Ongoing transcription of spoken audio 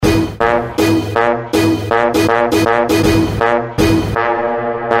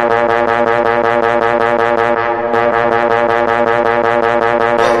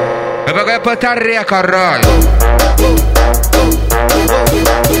putaria, caralho.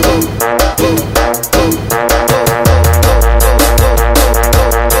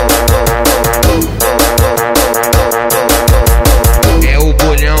 É o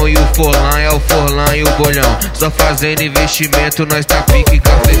Bolhão e o Forlan, é o Forlan e o Bolhão. Só fazendo investimento, nós tá pique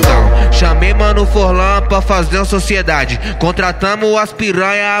cafetão. Chamei mano Forlan pra fazer uma sociedade. Contratamos as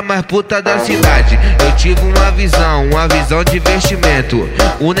piranha, a mais puta da cidade. Eu tive uma visão de investimento.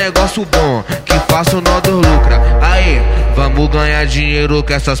 Um negócio bom, que faça o nó do lucro. Aí, vamos ganhar dinheiro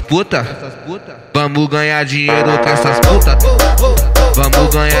com essas putas? Vamos ganhar dinheiro com essas putas?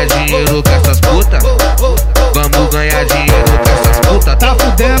 Vamos ganhar dinheiro com essas putas? Vamos ganhar dinheiro com essas putas? Tá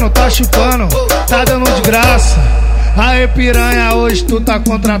fudendo, tá chupando, tá dando de graça. Aê piranha, hoje tu tá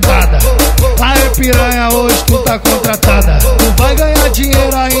contratada. Aê piranha, hoje tu tá contratada. Tu vai ganhar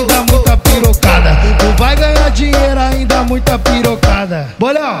dinheiro ainda, muita pirocada. Tu vai ganhar dinheiro ainda, muita pirocada.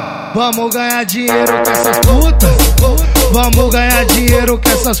 Bolhão, vamos ganhar dinheiro com essas putas. Vamos ganhar dinheiro com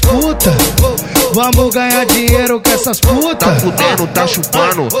essas putas. Vamos ganhar dinheiro com essas putas. Tá fudendo, tá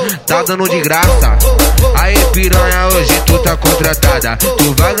chupando, tá dando de graça. Aê piranha, hoje tu tá contratada.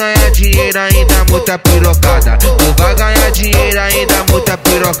 Tu vai ganhar dinheiro ainda, muita pirocada. Tu vai ganhar dinheiro ainda, muita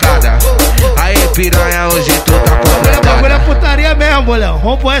pirocada. Aê piranha, hoje tu tá contratada. O bagulho é putaria mesmo, Bolhão.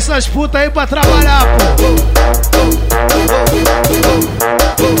 Vamos pôr essas putas aí pra trabalhar, pô.